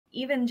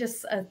even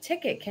just a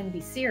ticket can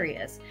be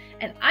serious.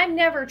 And I'm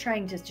never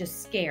trying to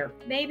just scare,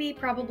 maybe,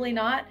 probably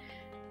not.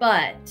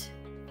 But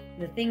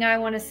the thing I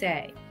want to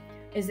say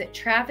is that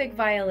traffic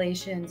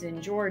violations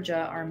in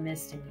Georgia are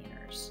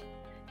misdemeanors.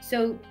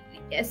 So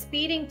a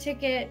speeding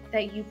ticket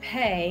that you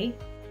pay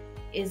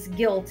is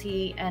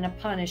guilty and a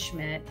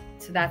punishment.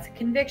 So that's a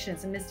conviction.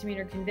 It's a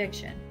misdemeanor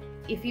conviction.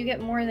 If you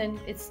get more than,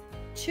 it's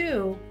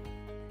 2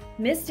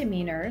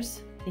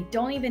 misdemeanors, they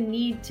don't even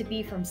need to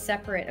be from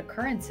separate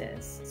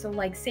occurrences. So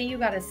like say you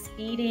got a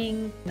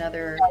speeding,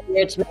 another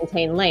failure to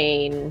maintain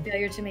lane.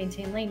 Failure to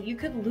maintain lane, you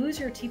could lose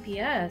your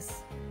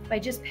TPS by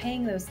just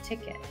paying those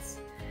tickets.